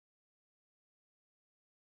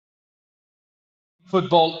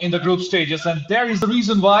football in the group stages, and there is the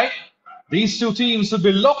reason why these two teams will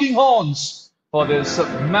be locking horns for this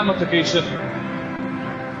mammoth occasion.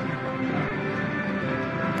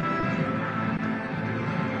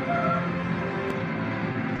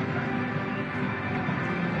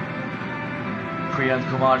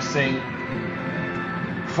 Priyant Singh,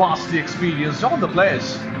 vastly experienced, all the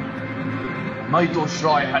players. Santosh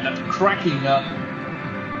Roy had a cracking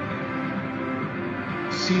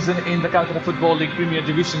season in the Calcutta Football League Premier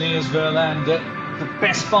Division A as well, and the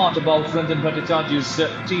best part about Ranjan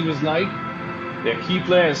Bhattacharya's team is like their key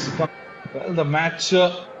players. Well, the match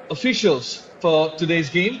officials for today's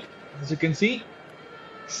game, as you can see,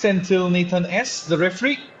 Senthil Nathan S, the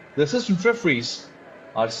referee. The assistant referees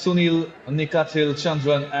are Sunil Nikatil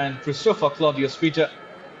Chandran and Christopher Claudius Peter.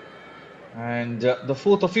 And the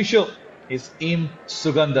fourth official is Im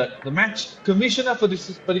Sugandar. The match commissioner for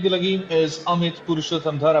this particular game is Amit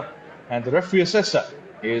Purushottam Dharap, and the referee assessor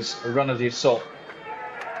is Ranadeep Saul.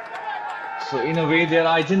 So in a way they are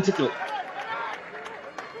identical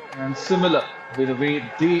and similar with the way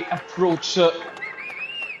they approach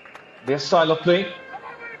their style of play.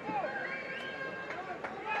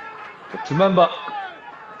 But remember,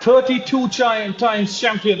 32 times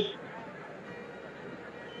champion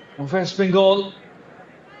of West Bengal.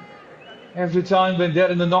 Every time when they're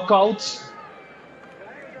in the knockouts,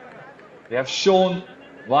 they have shown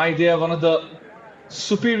why they are one of the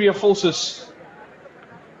superior forces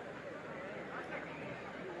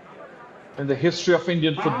in the history of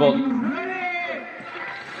Indian football.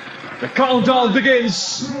 The countdown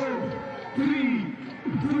begins.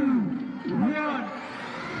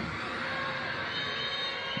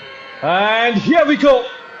 And here we go.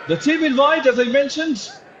 The team in white, as I mentioned,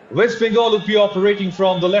 West Bengal will be operating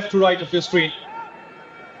from the left to right of your screen.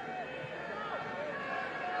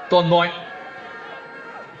 Tonmoy.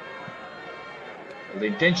 The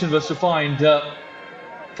intention was to find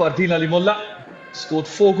Fardin Ali Molla. Scored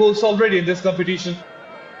 4 goals already in this competition.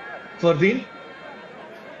 Fardin.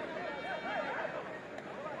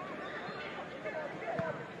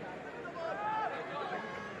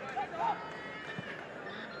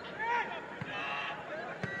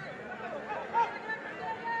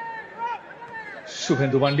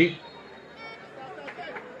 Shubhendu Bandi.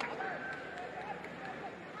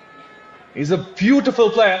 He's a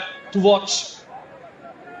beautiful player to watch.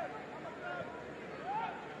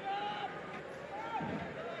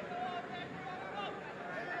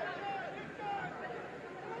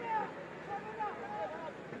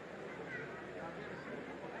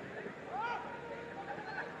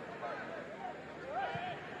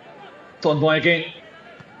 Tonmoy again.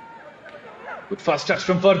 Good fast touch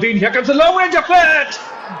from Fardin. Here comes a long range of it.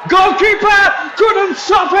 Goalkeeper couldn't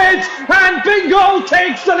stop it, and Bengal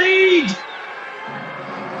takes the lead.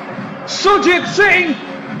 Sujit Singh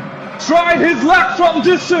tried his luck from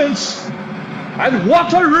distance, and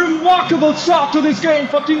what a remarkable start to this game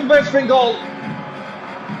for Team West Bengal.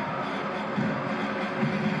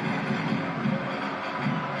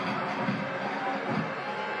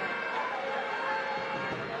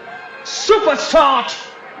 Super start.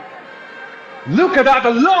 Look at that,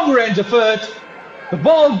 a long range of it. The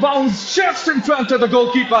ball bounced just in front of the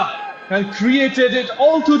goalkeeper and created it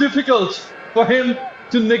all too difficult for him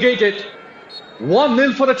to negate it.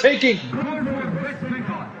 1-0 for the taking. West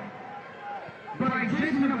Bengal by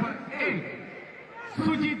jersey number 8,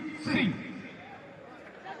 Sujit Singh.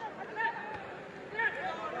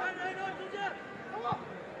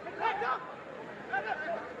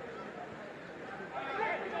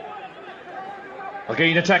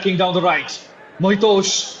 Again attacking down the right.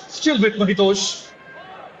 Mohitosh, still with Mohitosh.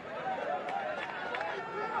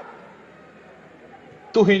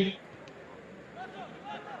 Tuhin.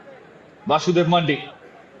 Vasudev Mandi.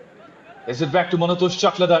 Is it back to Manatosh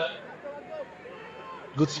Chakladar?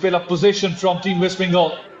 Good spell of possession from Team West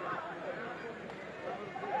Bengal.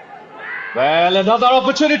 Well, another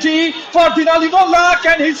opportunity for Fardin Ali Molla.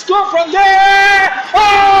 Can he score from there?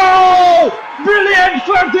 Oh! Brilliant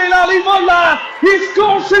Fardin Ali Molla. He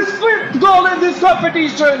scores his 5th goal in this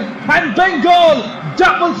competition, and Bengal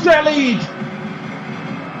doubles their lead.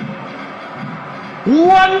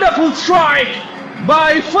 Wonderful strike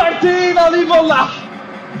by Fardin Ali Molla.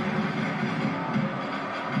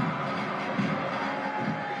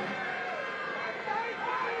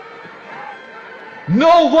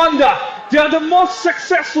 No wonder they are the most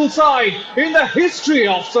successful side in the history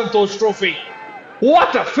of Santosh Trophy.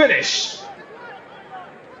 What a finish!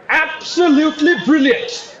 Absolutely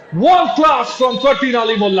brilliant. World class from Fardin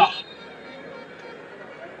Ali Molla.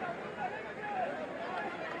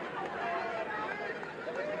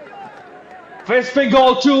 West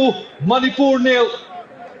Bengal 2, Manipur 0.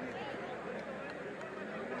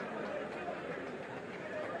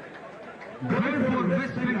 Goal for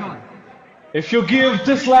West Bengal. If you give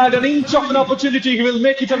this lad an inch of an opportunity, he will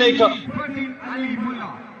make it an acre. Fardin Ali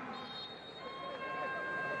Molla.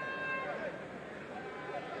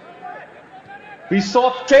 We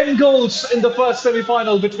saw 10 goals in the first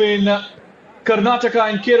semi-final between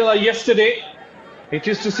Karnataka and Kerala yesterday. It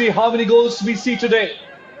is to see how many goals we see today.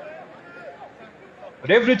 But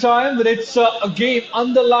every time when it's a game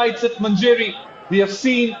under lights at Manjeri, we have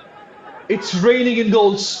seen it's raining in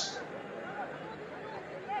goals.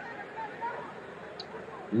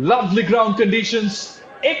 Lovely ground conditions,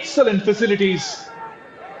 excellent facilities.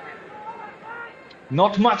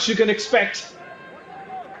 Not much you can expect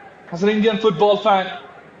as an Indian football fan.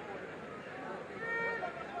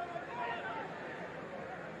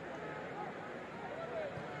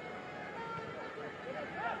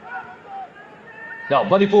 Now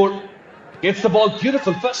Manipur gets the ball,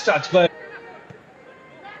 beautiful first touch, but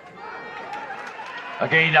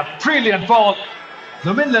again a brilliant ball.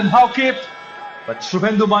 Nominlan Haukeep, but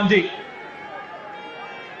Shubhendu Mandi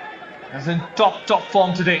is in top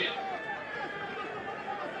form today.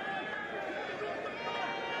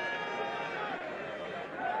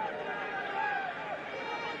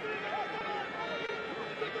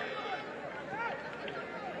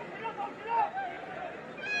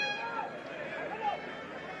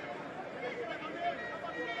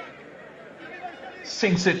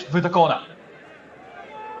 Sinks it with a corner.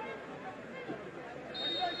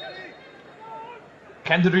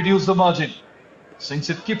 Can they reduce the margin? Sinks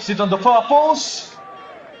it, keeps it on the far post.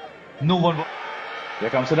 No one. Here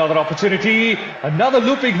comes another opportunity. Another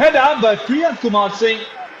looping header, but Priyant Singh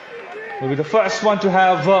will be the first one to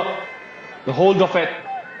have the hold of it.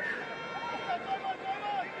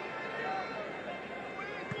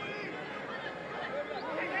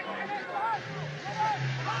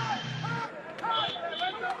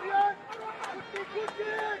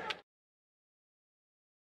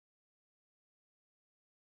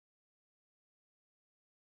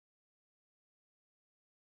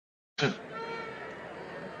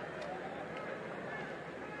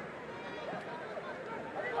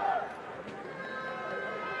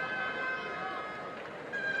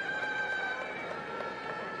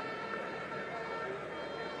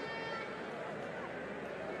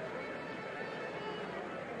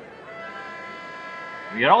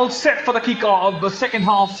 We are all set for the kick-off of the second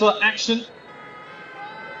half action.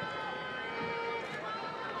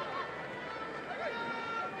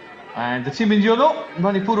 And the team in yellow,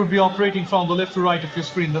 Manipur will be operating from the left to right of your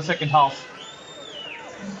screen in the second half.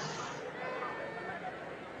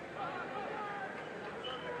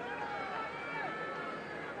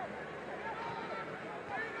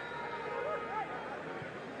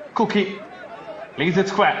 Cookie plays it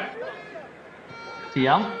square.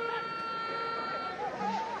 Tiang.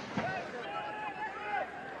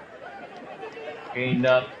 And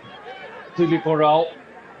Dilip Orawn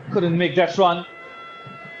couldn't make that run.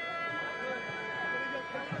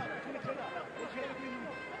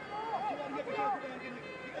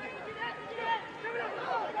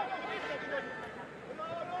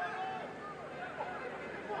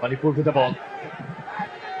 Manipur with the ball.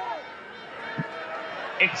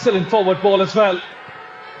 Excellent forward ball as well.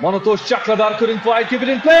 Monotosh Chakradar couldn't quite keep it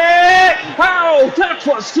in play. How? That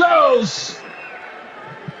was close.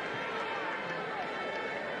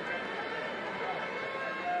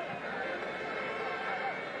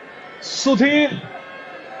 Sudhir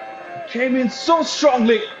came in so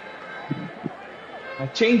strongly. A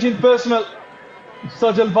change in personnel.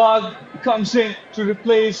 Sajal Bagh comes in to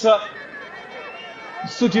replace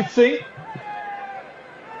Sujit Singh.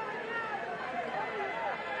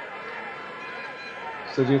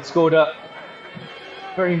 Sujit scored a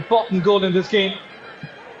very important goal in this game.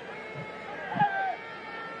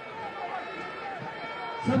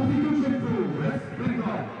 Substitution for West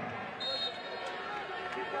Bengal.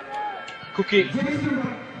 Cookie Jersey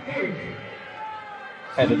number 8.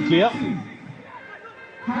 headed clear.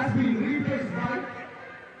 Has been replaced by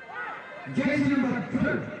jersey number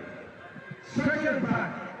 12. Circle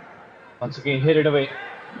back. Once again hit it away.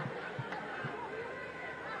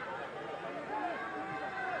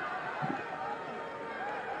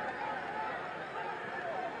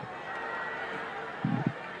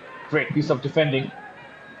 Great piece of defending.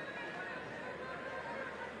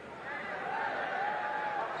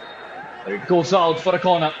 There it goes out for a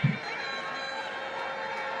corner.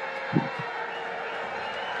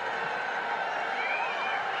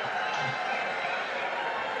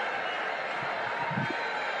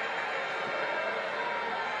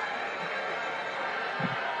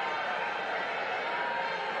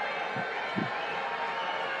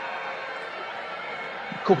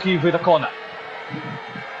 Cookie with a corner.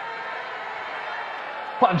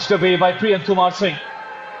 Punched away by Priyant Singh.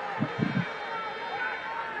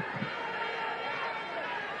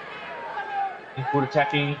 Manipur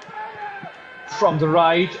attacking from the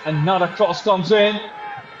right, another cross comes in.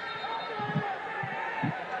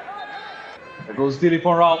 There goes Dilip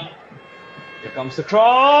Orawn. Here comes the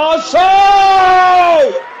cross.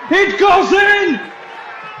 Oh! It goes in!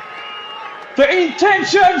 The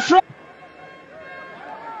intention from...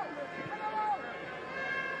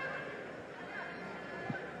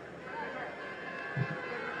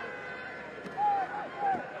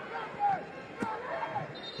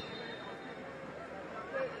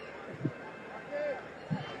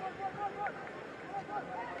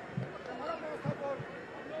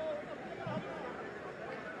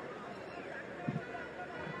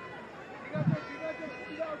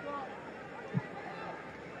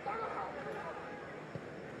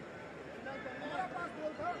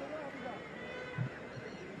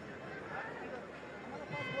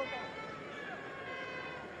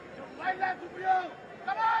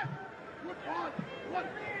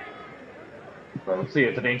 Well, see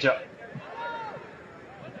it's a danger.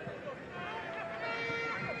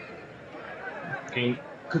 Okay,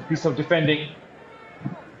 could be some defending.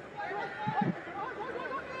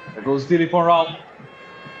 There goes Dilip Orawn.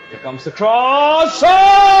 Here comes the cross.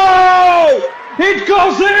 Oh! It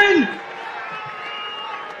goes in!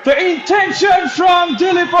 The intention from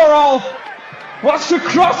Dilip Orawn was to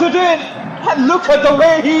cross it in. And look at the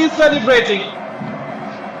way he is celebrating.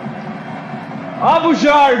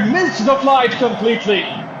 Abujar missed the flight completely.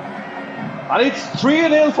 And it's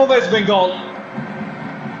 3-0 for West Bengal.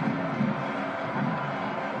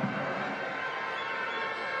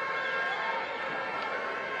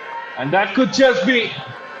 And that could just be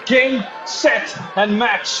game, set and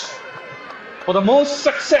match for the most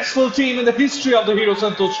successful team in the history of the Hero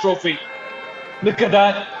Santosh Trophy. Look at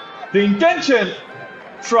that. The intention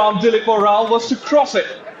from Dilip Orawn was to cross it.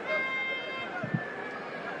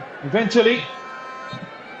 Eventually,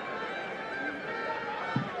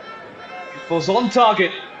 it was on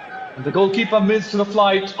target and the goalkeeper missed the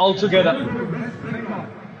flight altogether. West Bengal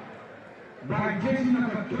by jersey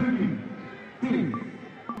number 20.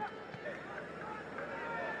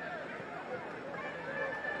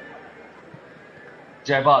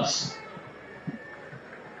 Jaibaz.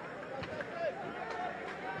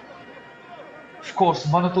 Of course,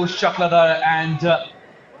 Manatosh Chakladar and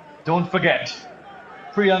don't forget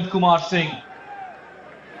Priyant Singh.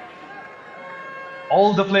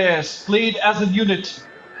 All the players played as a unit.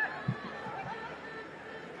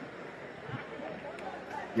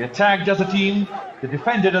 They attacked as a team, they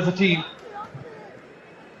defended as a team.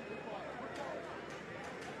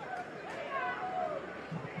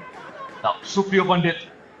 Now, Supriyo Pandit,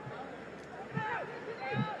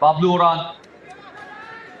 Dilip Orawn,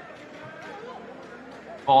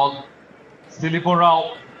 ball, Dilip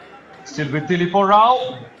Orawn, still with Dilip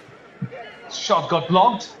Orawn, shot got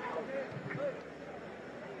blocked.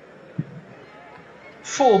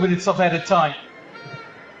 4 minutes of added time,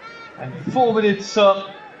 and 4 minutes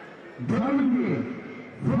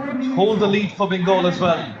hold the lead for Bengal as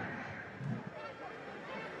well.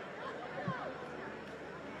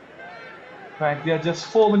 In fact, they are just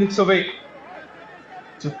 4 minutes away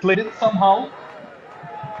to play it somehow.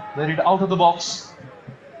 Let it out of the box.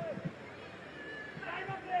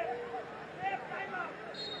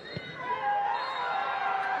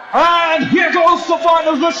 And here goes the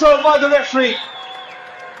final whistle by the referee.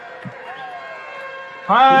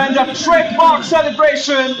 And a trademark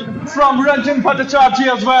celebration from Ranjan Bhattacharjee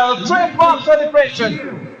as well. Trademark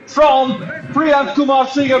celebration from Priyant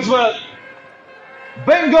Singh as well.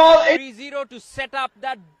 Bengal 3-0 to set up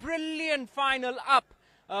that brilliant final up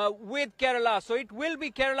with Kerala. So it will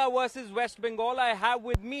be Kerala versus West Bengal. I have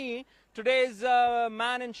with me today's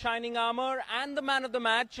man in shining armor and the man of the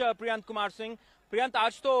match, Priyant Singh. Priyant,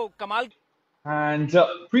 aaj to kamal. And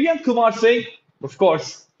Priyant Singh, of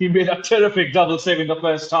course, he made a terrific double save in the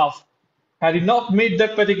first half. Had he not made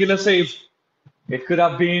that particular save, it could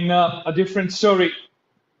have been a different story.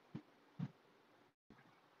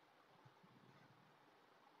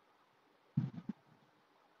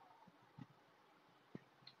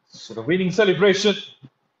 So the winning celebration